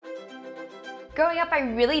Growing up, I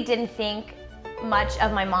really didn't think much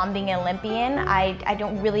of my mom being an Olympian. I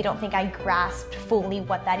don't think I grasped fully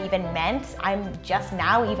what that even meant. I'm just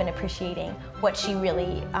now even appreciating what she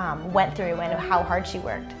really went through and how hard she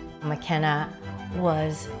worked. McKenna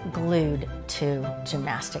was glued to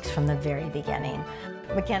gymnastics from the very beginning.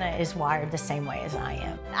 McKenna is wired the same way as I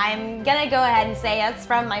am. I'm gonna go ahead and say it's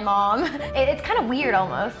from my mom. It's kind of weird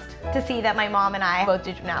almost to see that my mom and I both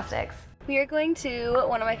do gymnastics. We are going to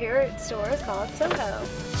one of my favorite stores called Soho.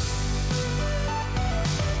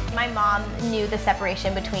 My mom knew the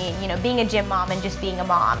separation between, being a gym mom and just being a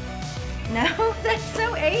mom. No, that's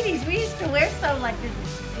so 80s. We used to wear something like this.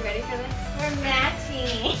 You ready for this? We're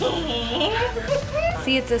matching.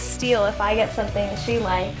 See, it's a steal if I get something she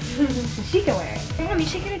likes. She can wear it. Mom, you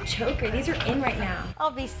should get a choker. These are in right now.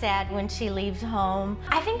 I'll be sad when she leaves home.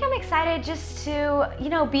 I think I'm excited just to,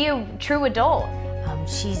 be a true adult.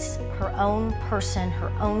 She's her own person,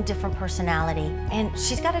 her own different personality, and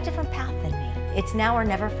she's got a different path than me. It's now or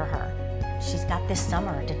never for her. She's got this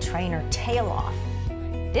summer to train her tail off.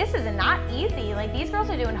 This is not easy. These girls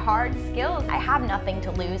are doing hard skills. I have nothing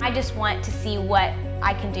to lose. I just want to see what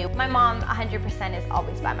I can do. My mom 100% is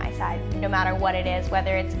always by my side, no matter what it is,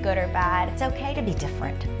 whether it's good or bad. It's okay to be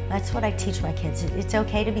different. That's what I teach my kids. It's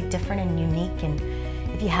okay to be different and unique, and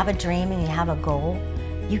if you have a dream and you have a goal,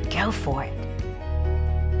 you go for it.